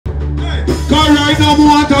Cause right now I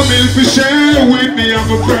want a meal for share with me and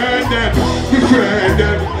my friend them.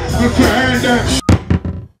 My friend them.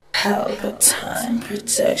 Pelpa time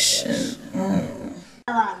protection.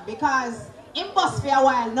 Because in bus for a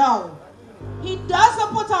while now, he doesn't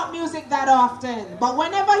put out music that often, but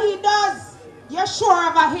whenever he does, you're sure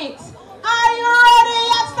of a hit. Are you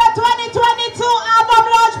ready? It's the 2022 album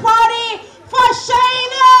launch party for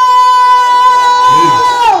Shayna!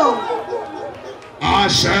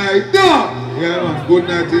 Shayna! Yeah man, good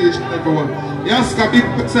night to each and everyone. Yaksta big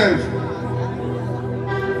myself.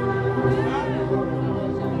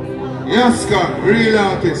 Yaksta, real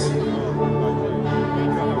artist.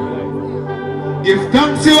 Give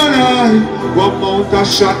thanks to an eye. One mount a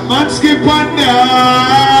shot, man skip and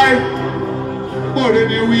die. But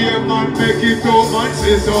anyway, man make it out, man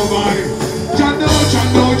say survive. Chando,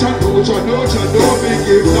 we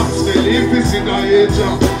give thanks to live this in the age.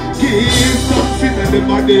 Give thanks in the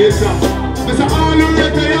Madeza. Mr. All who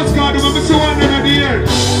rate the Yaksta, do me so one in the air.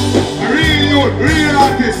 A real youth, real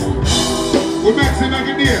artist. We make him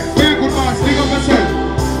every day. Very good boss, big up yourself.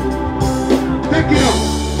 Take it up.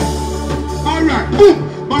 Alright, boom!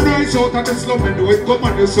 Man rise out of the slum and know it go.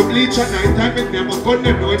 Man do some bleach at night time in them and gun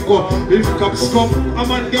them know it go. If cops come, a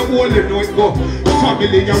man get old you know it go.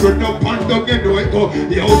 Family you run up and down you know it go.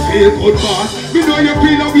 You feel good boss. Me know you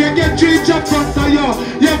feel how you get treated up front of you.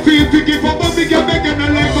 You feel to give up but me get begging a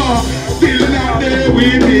leg off. Till that day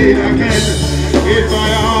we meet again. In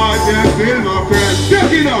my heart you still my friend.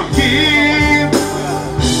 Take it up,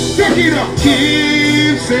 take it up,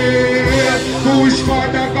 keep saying. Push for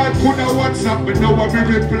the God put a WhatsApp, but now I will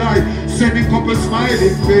reply. Sending couple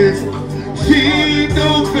smiling face. Feet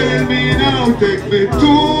don't fail me now, take me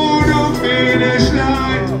to the finish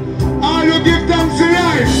line. All you give thanks to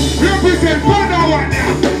life, represent for no one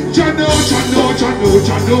now. Chando,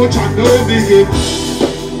 big it.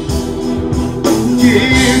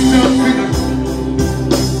 Give thanks to life.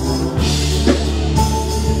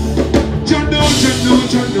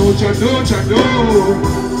 Chando.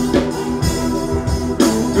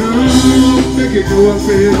 Make it do a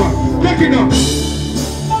favor. Take it up.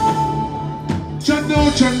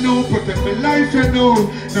 Chando, protect my life, you know.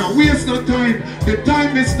 Now waste no time. The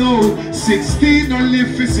time is now. 16 or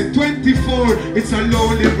live is it 24. It's a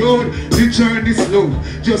lonely road. The journey slow.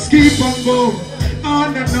 Just keep on going.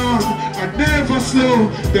 On and on. And never slow.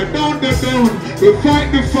 The down. We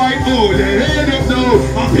fight the fight. Oh, the head up now.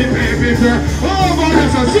 Happy baby. Oh, man,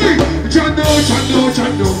 that's a sing. Chando.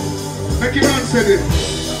 Make it answer it.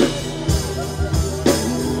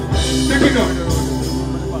 Take it up.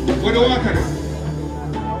 What do you want to do?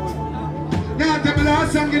 Now tell me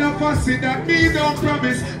last song in a fussy that me don't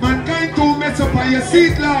promise. Mankind to mess up on your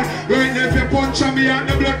seat, Lord. Right now if you punch on me and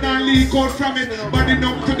the blood not leak out from it. Body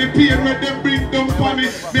numb to the pain where them bring down for me.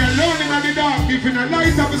 Me alone in the dark, giving a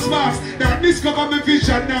light of a sparks. That discover my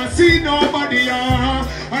vision, now see nobody.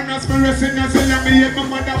 And as me resting, I say let me hear my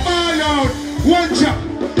mother ball out. One job.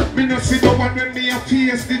 Me no see no one when me a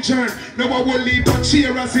face the journey. No I will leave a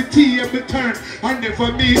cheer as the table turn. I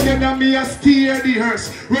never meet them and me a steer the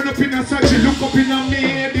hearse. Run up in a satchel, look up in a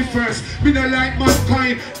me the first. Me no like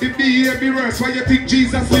mankind, the baby worse. Why you think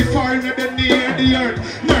Jesus be fine at the near the earth?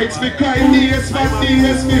 Nights me cry, days for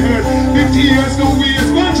days me hurt. The tears no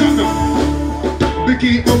waste, watch out now. We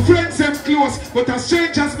keep my friends them close, but as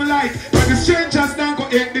strangers me like. And the strangers now go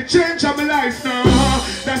end the change of my life now.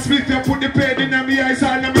 That's me if you put the pain in my eyes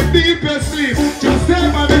and I'm a deepest sleep. Just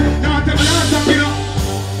stay by me, now tell me last time, you know.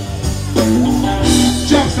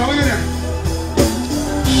 Jumps, how are you there?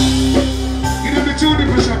 Give them the tune, the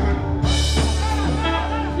pressure, man.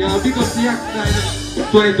 Yeah, big up the Yaksta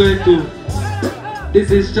 2022.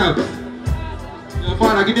 This is Chops. Your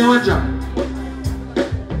father, give me one job.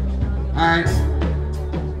 Alright.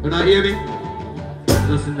 You not hear me?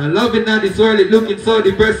 Listen, the loving now this world, it looking so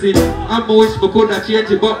depressing. I'm a wish me coulda change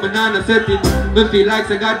it, but me not set it. Me feel like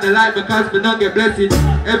I got the light because me not get blessings.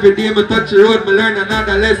 Every day me touch the road, me learn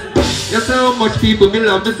another lesson. You see how much people me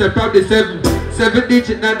love, me say probably 7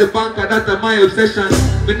 digits at the bank, and that's my obsession.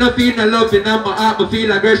 Me not feel no love in my heart, me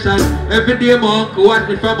feel aggression. Every day my uncle watch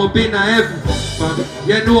me from up in heaven.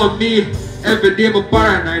 You know me. Every day my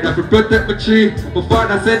paranoid, I protect my tree. My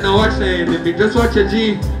father said now watch the enemy, just watch a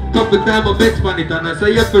G. Couple times I bet on it and I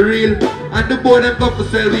say yeah for real. And the boy them come for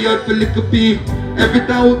sell me out for little pee. Every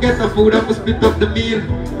time we get the food I must split up the meal.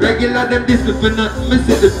 Regular them this for nothing, miss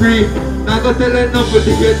it the free. Now go tell them nothing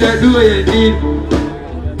to get there, do what you need.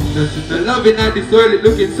 Listen, the loving at this world, it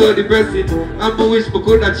looking so depressing. I'm a wish me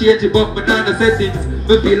coulda change it but me not the settings.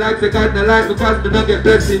 Me feel like I got the life because me not get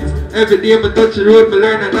blessings. Every day me touch the road, me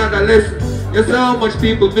learn another lesson. You see how much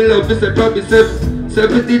people me love, me say probably 7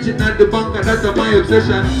 7 digit at the bank, and that's my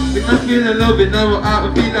obsession. If I'm feeling loving now, I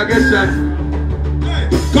feel aggression.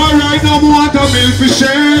 Cause right now I want a meal to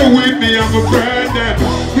share with me and my friend them,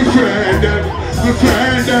 my friend them, my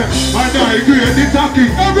friend them. And I agree the talking,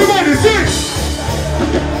 everybody sing.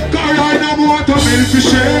 Cause right now I want a meal to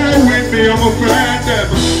share with me and my friend them,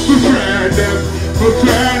 my friend them, my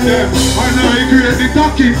friend them. And I agree the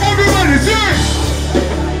talking, everybody sing.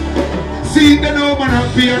 See the no man I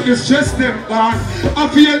feel the stress them man. I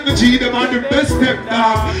feel the G them and the best them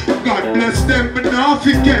dog. God bless them but now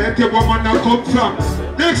forget the woman I come from.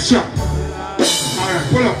 Next shot. Alright,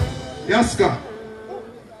 pull up. Yaksta.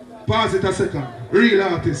 Pause it a second. Real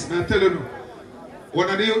artist. Now tell you no. One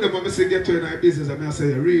of the youth them when I say get to in our business and I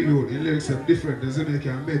say reload. In lyrics are different. There's a make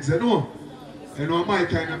and meds. You know. You know my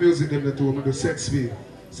kind of music them that do the set speed.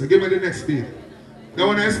 So give me the next speed. That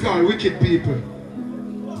one is called Wicked People.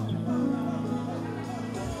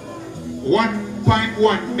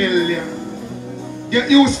 1.1 million.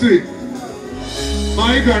 Get used to it.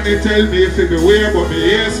 My granny tell me if me wear, but me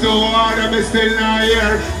ears so hard and me still not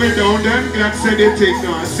hear. Me down them glad say the thing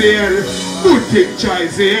not sale. Good thing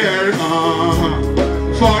choice here.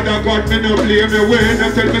 Father God, me no blame me when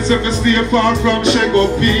I tell me so me stay far from shake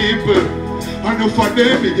up people. I know for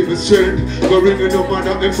them me give me strength. Go ring no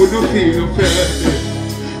matter if you no feel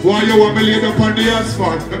offended. Why you want me laid up on the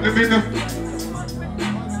asphalt? Nothing me no.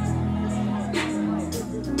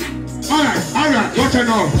 Alright, what you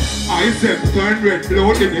know? I said turn red,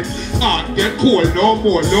 blood in it. Get cold, no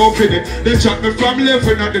more love in it. They shot me from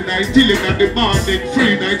 11 at the night till in the morning.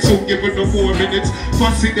 3 nights, soon give me no more minutes.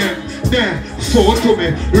 Fancy them, there, photo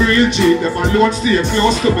me. Real G, them alone stay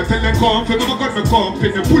close to me. Tell them come for me, I got my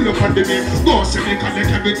company. Pull up on the me, go see me,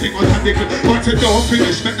 connect everything out of the clip. Once it don't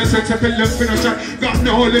finish, make the sense of the left finish. Got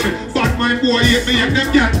no limit, bad mind boy hate me and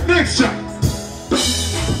them get next shot.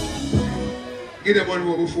 Give them one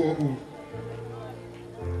more before I move.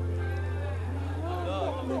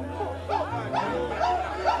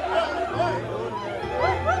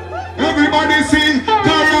 Everybody sing, cause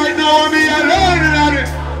right now I'm here alone at it.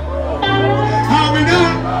 How we know?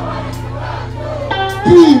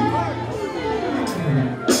 Boom.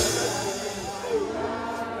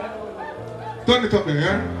 Turn it up there,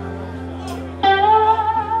 yeah?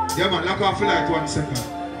 Yeah man, lock off the light 1 second.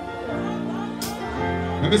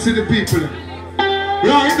 Let me see the people.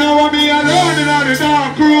 Right now I'm here alone in the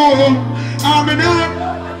dark room. I'm in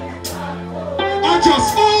I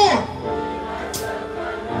just fall.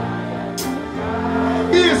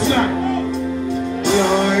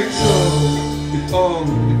 Lights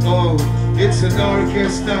out, it's the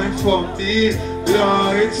darkest night for me.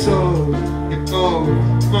 Lights out,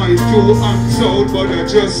 my 2 hands out, but I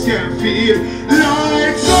just can't feel.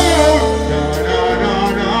 Lights out, na na na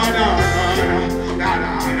na na na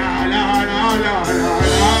na na na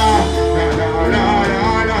na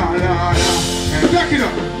na na. Back it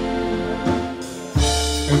up.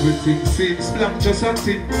 Everything seems blank, just a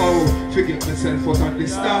thin out. Forget myself out on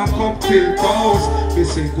this dark up till pause. Me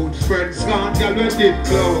say good friends gone, girl when they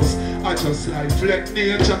close. I just like let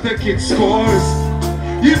nature take its course.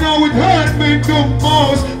 You know it hurt me the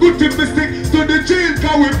most. Good thing me stick to the jail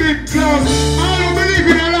cause we been close. I don't believe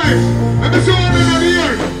in a life. Let me see one in the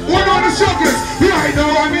year. One on the chocolates. Right now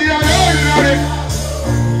I'm here alone.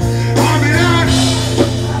 I'm in.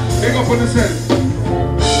 Big up on the set.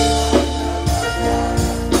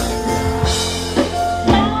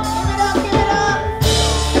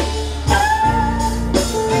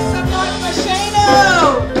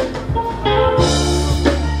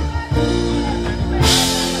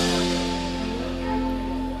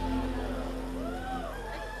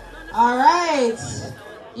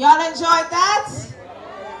 Y'all enjoyed that?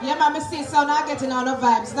 Yeah, my mistake, so not getting all the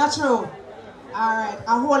vibes. Not true. Alright,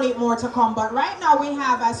 a whole lot more to come. But right now we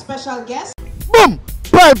have a special guest. Boom!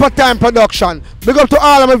 Pelpa Time production. Big up to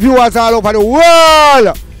all of my viewers all over the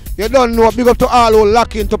world. You don't know. Big up to all who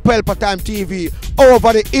lock into Pelpa Time TV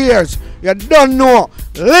over the years. You don't know.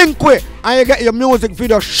 Link with and you get your music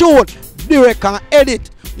video shoot, direct and edit.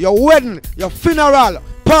 Your wedding, your funeral,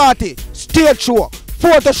 party, stage show,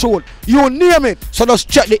 photo shoot, you name it. So just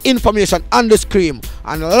check the information on the screen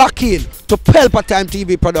and lock in to Pelpa Time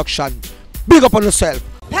TV production. Big up on yourself.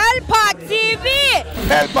 Pelpa TV!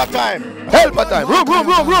 Pelpa Time! Pelpa Time! Room!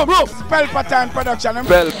 Pelpa Time production.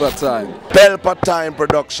 Pelpa Time. Pelpa Time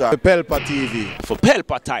production. Pelpa TV. For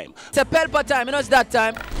Pelpa Time. It's a Pelpa Time, you know it's that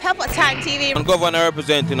time. Pelpa Time TV. I'm governor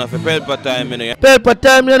representing of Pelpa Time, you know. Pelpa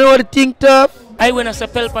Time, you know what the thing tough? I when I say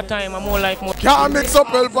Pelpa time, I'm more like more. Can't mix up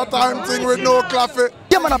Pelpa time thing with no coffee.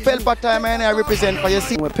 Yeah, man, a Pelpa time, and I represent for your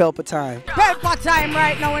scene with Pelpa time. Pelpa time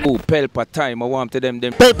right now. Oh, Pelpa time, I want to them.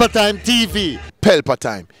 Pelpa Time TV. Pelpa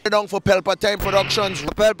Time. Down for Pelpa Time Productions.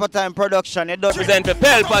 Pelpa time production, it does Present for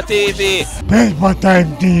Pelpa TV. Pelpa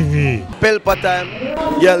Time TV. Pelpa time.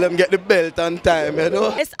 Yeah, let them get the belt on time, you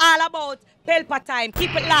know. It's all about Pelpa time.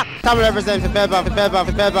 Keep it locked. Time represent for Pelpa,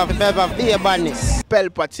 the badness.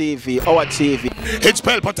 Pelpa TV, our TV. It's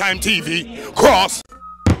Pelpa time TV. Cross.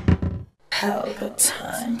 Pelpa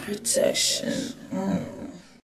time protection.